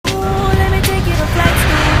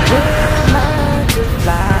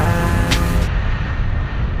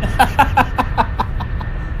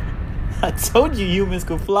I told you humans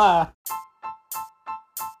could fly.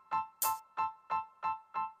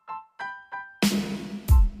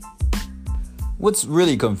 What's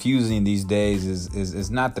really confusing these days is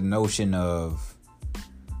not the notion of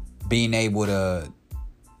being able to.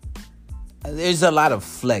 There's a lot of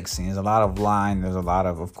flexing. There's a lot of lying. There's a lot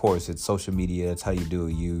of course, it's social media. That's how you do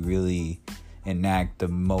it. You really enact the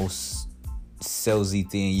most salesy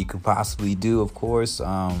thing you could possibly do, of course.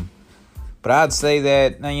 But I'd say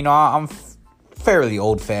that, I'm fairly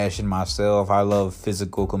old-fashioned myself. I love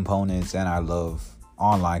physical components and I love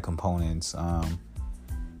online components.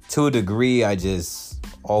 To a degree, I just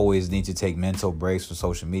always need to take mental breaks from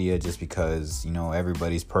social media just because,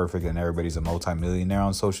 everybody's perfect and everybody's a multimillionaire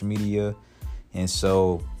on social media. And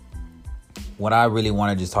so what I really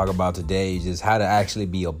want to just talk about today is just how to actually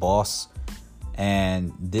be a boss.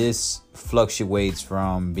 And this fluctuates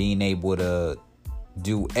from being able to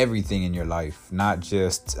do everything in your life, not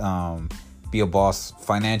just be a boss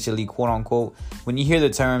financially, quote unquote. When you hear the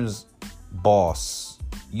terms boss,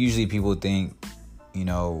 usually people think,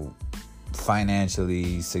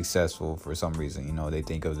 financially successful for some reason. They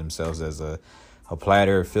think of themselves as a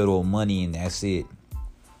platter filled with money and that's it.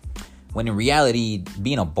 When in reality,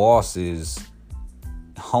 being a boss is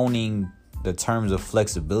honing the terms of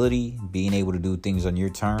flexibility, being able to do things on your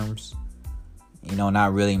terms,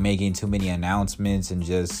 not really making too many announcements and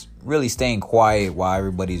just really staying quiet while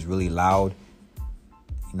everybody's really loud.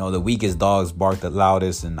 The weakest dogs bark the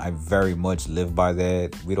loudest, and I very much live by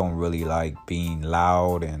that. We don't really like being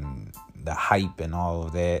loud and the hype and all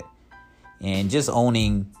of that. And just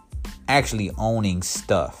actually owning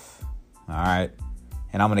stuff. All right.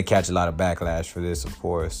 And I'm going to catch a lot of backlash for this, of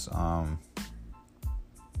course.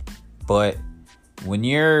 But when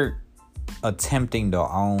you're attempting to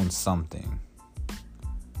own something,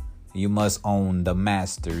 you must own the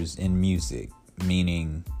masters in music,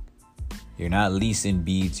 meaning you're not leasing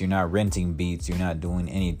beats, you're not renting beats, you're not doing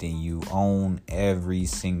anything. You own every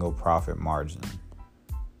single profit margin.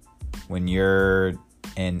 When you're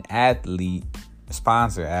an athlete,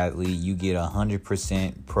 sponsor athlete, you get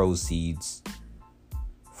 100% proceeds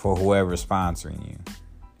for whoever's sponsoring you.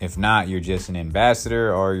 If not, you're just an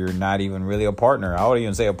ambassador or you're not even really a partner. I wouldn't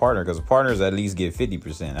even say a partner because partners at least get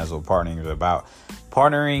 50%. That's what partnering is about.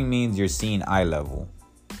 Partnering means you're seeing eye level.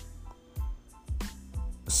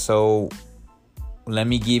 So let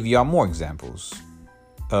me give y'all more examples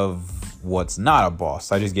of what's not a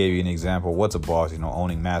boss. I just gave you an example. What's a boss?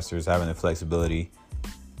 Owning masters, having the flexibility.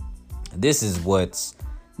 This is what's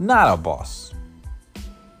not a boss.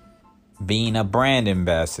 Being a brand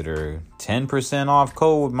ambassador, 10% off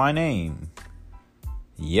code with my name.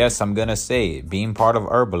 Yes, I'm going to say it. Being part of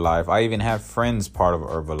Herbalife. I even have friends part of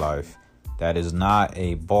Herbalife. That is not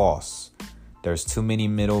a boss. There's too many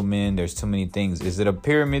middlemen. There's too many things. Is it a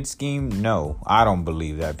pyramid scheme? No, I don't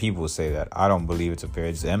believe that. People say that. I don't believe it's a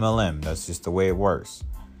pyramid. It's MLM. That's just the way it works.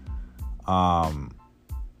 But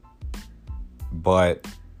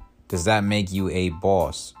does that make you a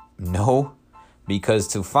boss? No. Because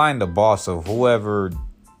to find the boss of whoever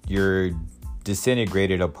you're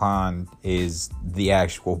disintegrated upon is the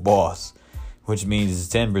actual boss, which means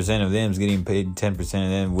 10% of them is getting paid 10% of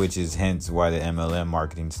them, which is hence why the MLM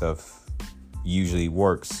marketing stuff usually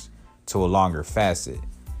works to a longer facet.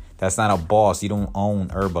 That's not a boss. You don't own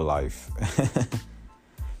Herbalife.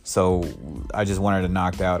 So I just wanted to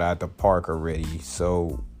knock that out at the park already.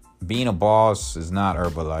 So being a boss is not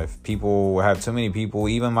Herbalife. People have too many people,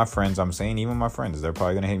 even my friends. I'm saying even my friends, they're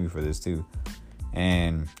probably going to hate me for this too.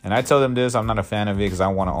 And I tell them this, I'm not a fan of it because I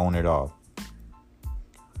want to own it all.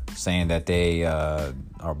 Saying that they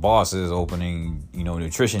are bosses opening,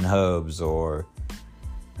 nutrition hubs or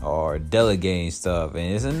delegating stuff.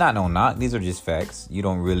 And it's not no knock. These are just facts. You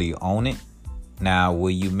don't really own it. Now,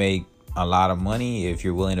 will you make a lot of money if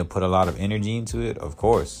you're willing to put a lot of energy into it? Of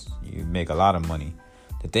course, you make a lot of money.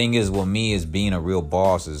 The thing is, with me, is being a real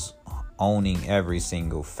boss is owning every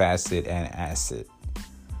single facet and asset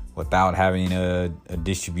without having a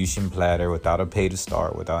distribution platter, without a pay to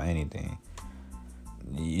start, without anything.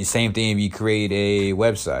 The same thing if you create a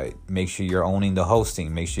website. Make sure you're owning the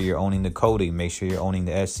hosting. Make sure you're owning the coding. Make sure you're owning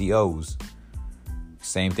the SEOs.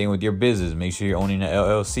 Same thing with your business. Make sure you're owning the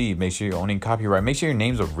LLC. Make sure you're owning copyright. Make sure your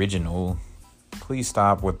name's original. Please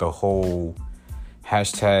stop with the whole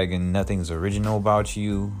hashtag and nothing's original about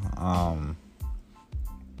you.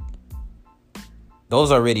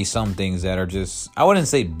 Those are really some things that are just, I wouldn't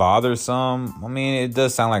say bothersome. I mean, it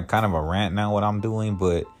does sound like kind of a rant now what I'm doing,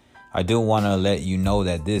 but I do want to let you know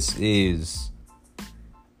that this is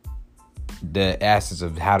the essence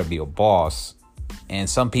of how to be a boss. And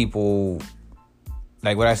some people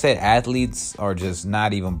like what I said, athletes are just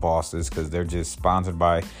not even bosses because they're just sponsored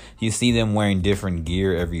by. You see them wearing different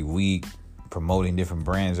gear every week, promoting different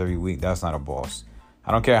brands every week. That's not a boss.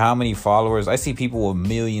 I don't care how many followers. I see people with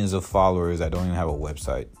millions of followers that don't even have a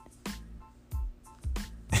website.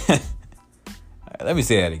 Let me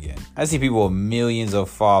say that again. I see people with millions of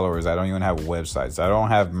followers that don't even have websites, that don't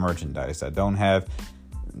have merchandise, that don't have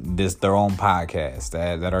their own podcast,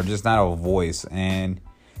 that are just not a voice. And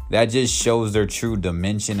that just shows their true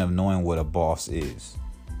dimension of knowing what a boss is.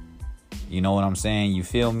 You know what I'm saying? You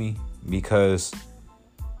feel me? Because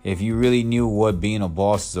if you really knew what being a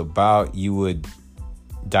boss is about, you would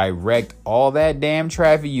direct all that damn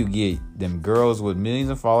traffic you get, them girls with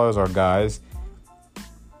millions of followers or guys.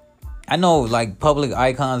 I know, like, public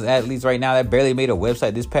icons, athletes right now that barely made a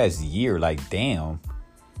website this past year. Like, damn.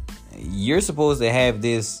 You're supposed to have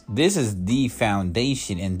this. This is the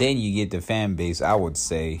foundation, and then you get the fan base, I would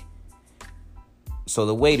say. So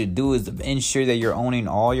the way to do is to ensure that you're owning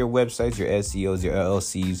all your websites, your SEOs, your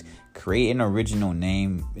LLCs. Create an original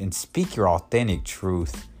name and speak your authentic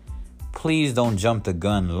truth. Please don't jump the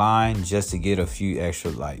gun line just to get a few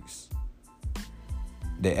extra likes.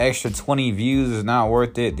 The extra 20 views is not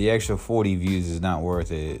worth it. The extra 40 views is not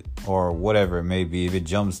worth it. Or whatever it may be. If it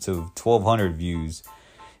jumps to 1,200 views,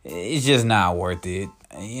 it's just not worth it.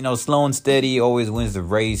 You know, slow and steady always wins the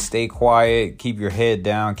race. Stay quiet. Keep your head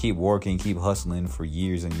down. Keep working. Keep hustling for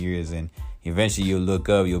years and years. And eventually you'll look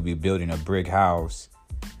up. You'll be building a brick house.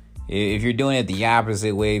 If you're doing it the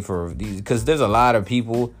opposite way for these, because there's a lot of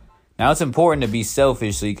people. Now, it's important to be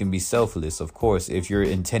selfish so you can be selfless, of course, if you're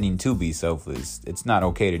intending to be selfless. It's not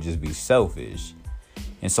okay to just be selfish.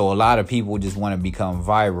 And so a lot of people just want to become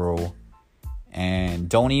viral and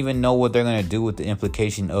don't even know what they're going to do with the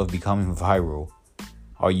implication of becoming viral.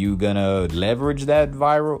 Are you going to leverage the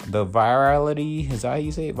virality? Is that how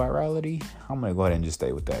you say it? Virality? I'm going to go ahead and just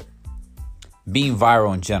stay with that. Being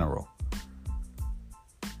viral in general.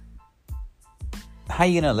 How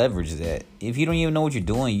you gonna leverage that? If you don't even know what you're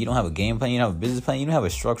doing, you don't have a game plan, you don't have a business plan, you don't have a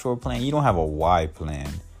structural plan, you don't have a why plan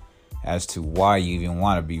as to why you even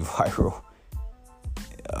want to be viral.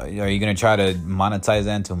 Are you gonna try to monetize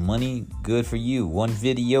that into money? Good for you. One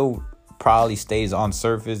video probably stays on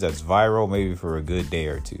surface that's viral maybe for a good day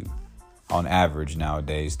or two on average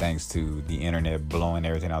nowadays, thanks to the internet blowing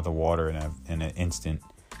everything out the water in an instant.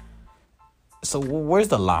 So where's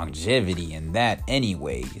the longevity in that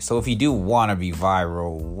anyway? So if you do want to be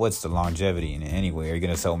viral, what's the longevity in it anyway? Are you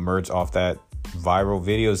going to sell merch off that viral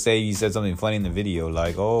video? Say you said something funny in the video,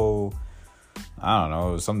 like, oh, I don't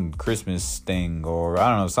know, some Christmas thing, or I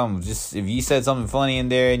don't know, something. Just if you said something funny in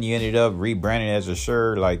there and you ended up rebranding it as a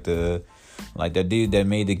shirt, like the dude that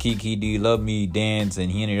made the Kiki Do You Love Me dance,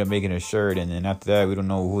 and he ended up making a shirt, and then after that, we don't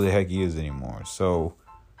know who the heck he is anymore. So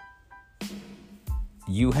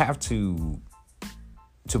you have to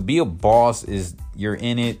be a boss is you're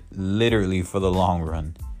in it literally for the long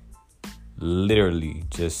run. Literally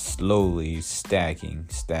just slowly stacking.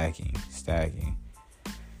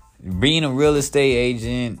 Being a real estate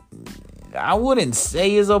agent, I wouldn't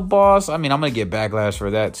say is a boss. I mean, I'm going to get backlash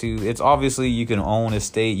for that too. It's obviously you can own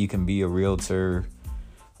estate. You can be a realtor.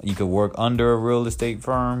 You could work under a real estate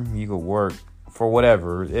firm. You could work for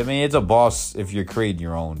whatever. I mean, it's a boss if you're creating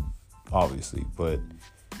your own, obviously, but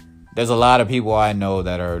there's a lot of people I know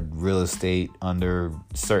that are real estate under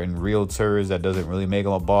certain realtors that doesn't really make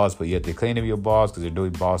them a boss, but yet they claim to be a boss because they're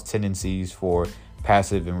doing boss tendencies for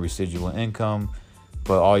passive and residual income.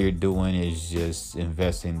 But all you're doing is just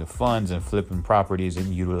investing the funds and flipping properties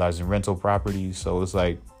and utilizing rental properties. So it's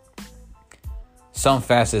like some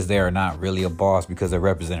facets there are not really a boss because they're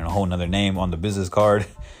representing a whole nother name on the business card.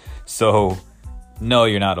 So no,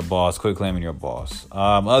 you're not a boss. Quit claiming you're a boss.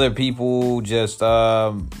 Other people just...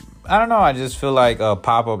 I don't know. I just feel like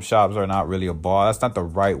pop-up shops are not really a boss. That's not the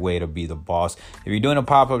right way to be the boss. If you're doing a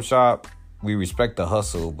pop-up shop, we respect the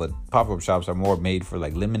hustle, but pop-up shops are more made for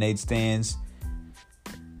like lemonade stands.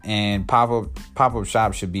 And pop-up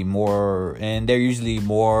shops should be more, and they're usually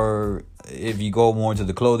more, if you go more into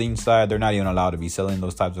the clothing side, they're not even allowed to be selling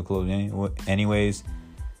those types of clothing anyways.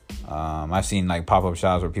 I've seen like pop-up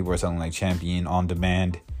shops where people are selling like Champion on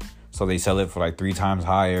demand. So they sell it for like 3 times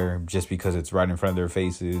higher just because it's right in front of their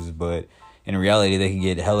faces. But in reality, they can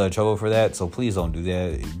get hella trouble for that. So please don't do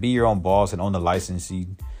that. Be your own boss and own the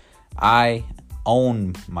licensing. I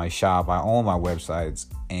own my shop. I own my websites.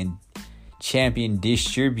 And Champion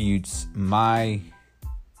distributes they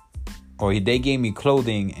gave me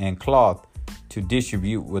clothing and cloth to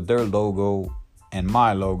distribute with their logo and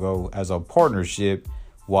my logo as a partnership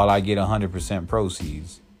while I get 100%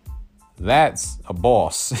 proceeds. That's a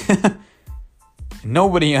boss.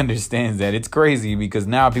 Nobody understands that. It's crazy because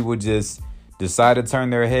now people just decide to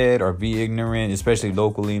turn their head or be ignorant, especially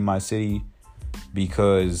locally in my city,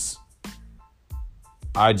 because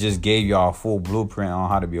I just gave y'all a full blueprint on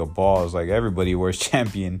how to be a boss. Like, everybody wears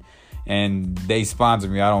Champion and they sponsor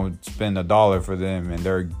me. I don't spend $1 for them, and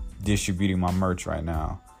they're distributing my merch right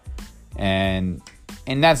now. And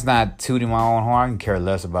that's not tooting my own horn. I can care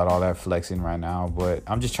less about all that flexing right now, but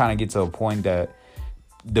I'm just trying to get to a point that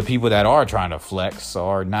the people that are trying to flex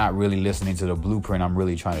are not really listening to the blueprint I'm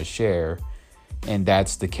really trying to share. And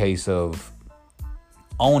that's the case of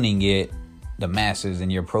owning it, the masses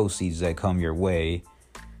and your proceeds that come your way,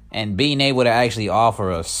 and being able to actually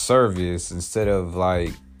offer a service instead of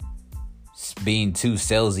like being too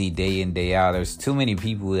salesy day in, day out. There's too many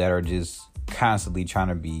people that are just constantly trying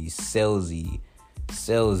to be salesy,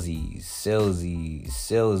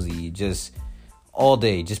 just all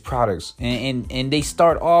day, just products. And they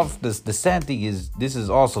start off, the sad thing is, this is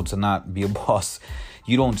also to not be a boss.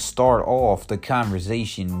 You don't start off the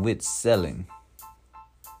conversation with selling.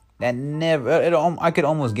 That never, I could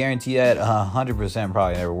almost guarantee that 100%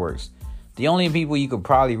 probably never works. The only people you could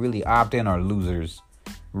probably really opt in are losers.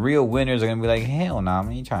 Real winners are going to be like, hell nah,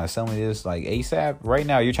 man, you trying to sell me this like ASAP? Right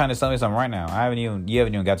now, you're trying to sell me something right now. You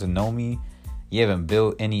haven't even got to know me. You haven't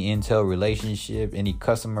built any intel relationship, any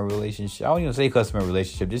customer relationship. I don't even say customer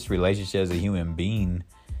relationship, just relationship as a human being.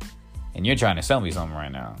 And you're trying to sell me something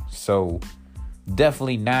right now. So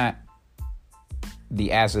definitely not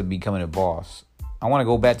the asset of becoming a boss. I want to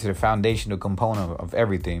go back to the foundational component of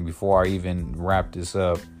everything before I even wrap this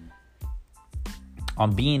up.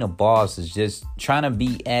 On being a boss is just trying to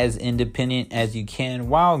be as independent as you can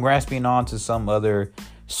while grasping on to some other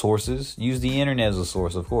sources. Use the internet as a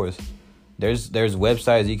source, of course. There's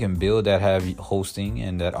websites you can build that have hosting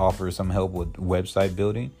and that offer some help with website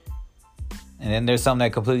building. And then there's some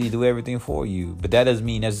that completely do everything for you. But that doesn't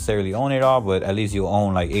mean necessarily own it all, but at least you'll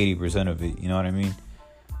own like 80% of it. You know what I mean?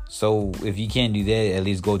 So if you can't do that, at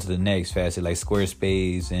least go to the next facet like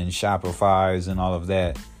Squarespace and Shopify's and all of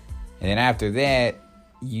that. And then after that,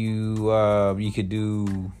 you could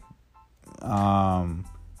do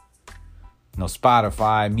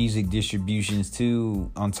Spotify, music distributions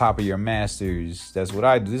too on top of your masters. That's what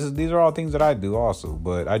I do. These are all things that I do also,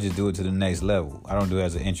 but I just do it to the next level. I don't do it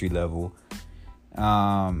as an entry level.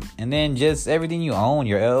 And then just everything you own,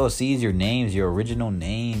 your LLCs, your names, your original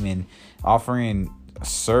name, and offering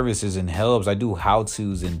services and helps. I do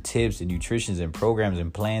how-tos and tips and nutritions and programs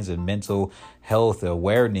and plans and mental health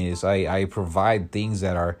awareness. I provide things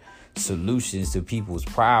that are solutions to people's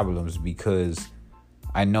problems because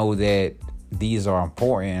I know that these are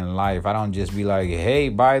important in life. I don't just be like, hey,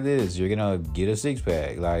 buy this, you're gonna get a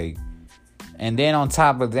six-pack. Like, and then on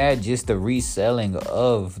top of that, just the reselling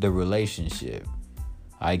of the relationship.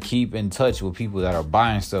 I keep in touch with people that are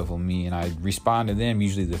buying stuff from me, and I respond to them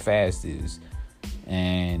usually the fastest.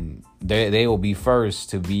 And they will be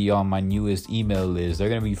first to be on my newest email list. They're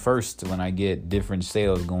going to be first when I get different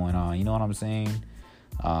sales going on. You know what I'm saying?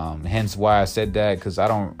 Hence why I said that, because I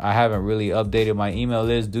haven't really updated my email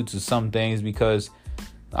list due to some things because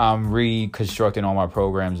I'm reconstructing all my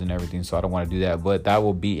programs and everything. So I don't want to do that. But that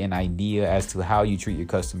will be an idea as to how you treat your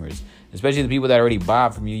customers, especially the people that already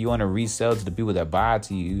buy from you. You want to resell to the people that buy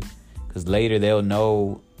to you, because later they'll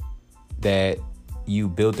know that you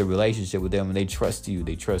built a relationship with them and they trust you.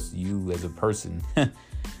 They trust you as a person.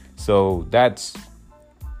 So that's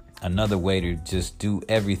another way to just do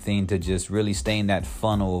everything to just really stay in that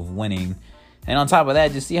funnel of winning. And on top of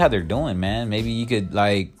that, just see how they're doing, man. Maybe you could,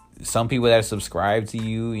 like, some people that subscribe to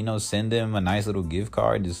you, send them a nice little gift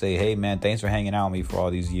card and just say, hey, man, thanks for hanging out with me for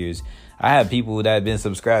all these years. I have people that have been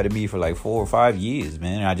subscribed to me for like 4 or 5 years,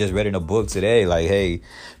 man. I just read in a book today, like, hey,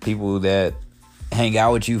 people that hang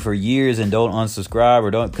out with you for years and don't unsubscribe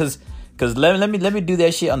or don't, because let me do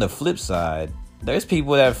that shit on the flip side. There's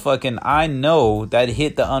people that I know that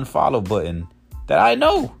hit the unfollow button that I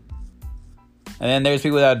know. And then there's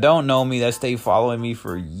people that don't know me that stay following me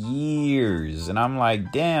for years. And I'm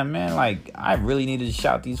like, damn, man, like, I really need to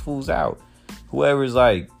shout these fools out. Whoever's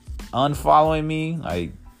like unfollowing me,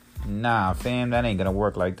 like, nah, fam, that ain't gonna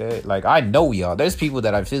work like that. Like, I know y'all. There's people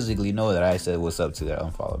that I physically know that I said what's up to that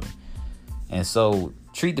unfollow me. And so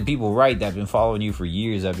treat the people right that have been following you for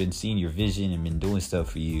years. I've been seeing your vision and been doing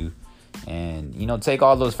stuff for you. And, take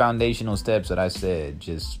all those foundational steps that I said.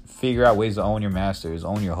 Just figure out ways to own your masters,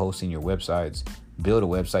 own your hosting, your websites, build a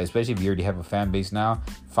website, especially if you already have a fan base now.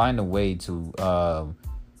 Find a way to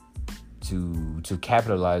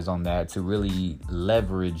capitalize on that, to really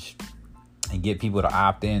leverage and get people to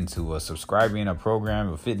opt into a subscriber in a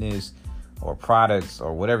program, a fitness, or products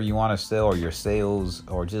or whatever you want to sell, or your sales,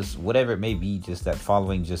 or just whatever it may be, just that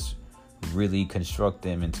following just really construct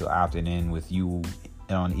them into opting in with you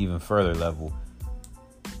on an even further level.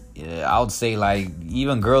 I would say like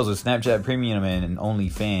even girls with Snapchat Premium and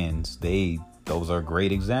OnlyFans, those are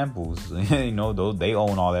great examples. You know, they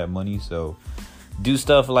own all that money. So do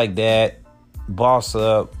stuff like that, boss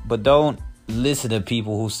up, but don't listen to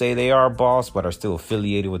people who say they are a boss but are still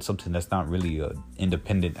affiliated with something that's not really an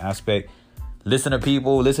independent aspect. Listen to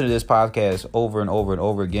this podcast over and over and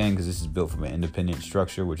over again, because this is built from an independent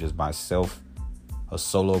structure, which is myself, a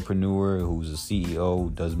solopreneur who's a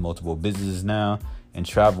CEO, does multiple businesses now, and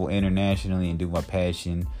travel internationally and do my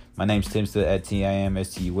passion. My name's Timster at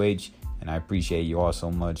TIMSTUH, and I appreciate you all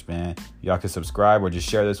so much, man. Y'all can subscribe or just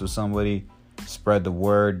share this with somebody. Spread the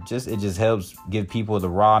word. It just helps give people the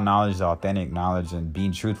raw knowledge, the authentic knowledge, and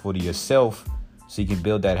being truthful to yourself so you can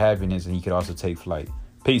build that happiness and you can also take flight.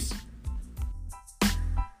 Peace.